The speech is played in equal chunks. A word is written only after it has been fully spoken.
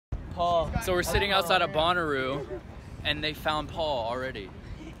Paul. So we're sitting outside of Bonnaroo, and they found Paul already.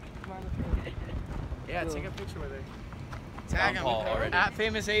 Yeah, take a picture with it. Tag him already. At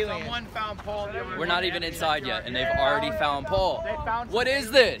famous alien. Someone found Paul. We're not even inside yet, and they've already found Paul. What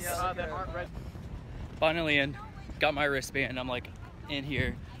is this? Finally in. Got my wristband. I'm like in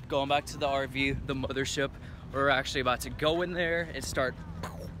here, going back to the RV, the mothership. We're actually about to go in there and start.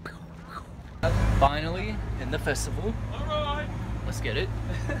 Finally in the festival. Let's get it.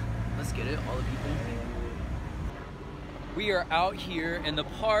 Let's get it, all the people. We are out here in the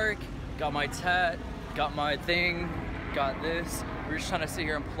park. Got my tat, got my thing, got this. We're just trying to sit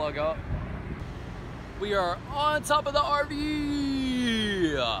here and plug up. We are on top of the RV.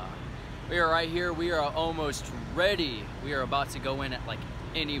 We are right here. We are almost ready. We are about to go in at like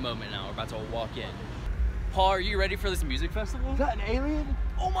any moment now. We're about to walk in. Paul, are you ready for this music festival? Is that an alien?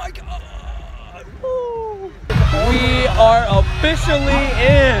 Oh my God. Woo. We are officially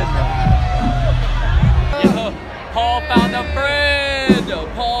in. Yo, Paul found a friend.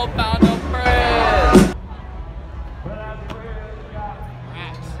 Paul found a friend.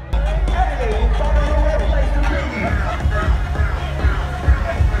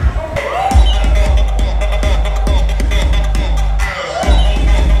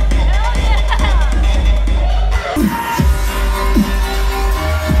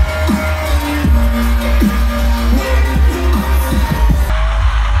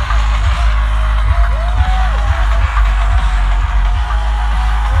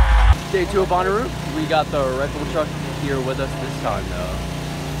 Day 2 of Bonnaroo. We got the Red Bull truck here with us this time though.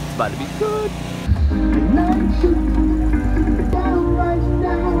 It's about to be good.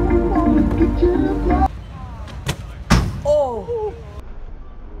 Oh!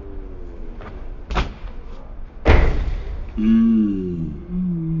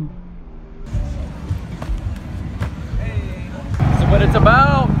 So what it's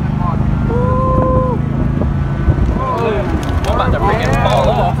about. Woo. I'm about to freaking fall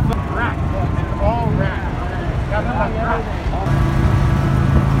off.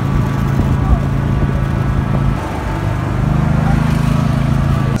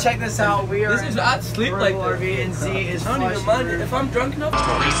 Check this out. We are. This is I'd sleep like this. RV and Z is. I don't even mind it if I'm drunk enough.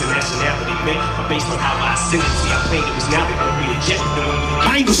 Race and nationality, man. Based on how I sing it, see, I played it was now that we reject it.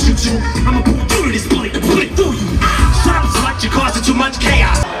 I ain't gonna shoot you. I'ma put through this bullet to put it through you. Shut up, slut, you're causing too much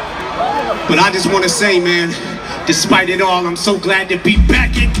chaos. But I just wanna say, man, despite it all, I'm so glad to be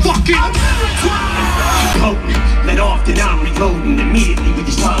back in fucking potent. Let off that I'm reloading immediately with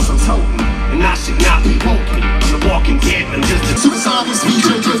these times I'm toting. And I should not be woken. I'm the walking dead, I'm just a suicide with speech.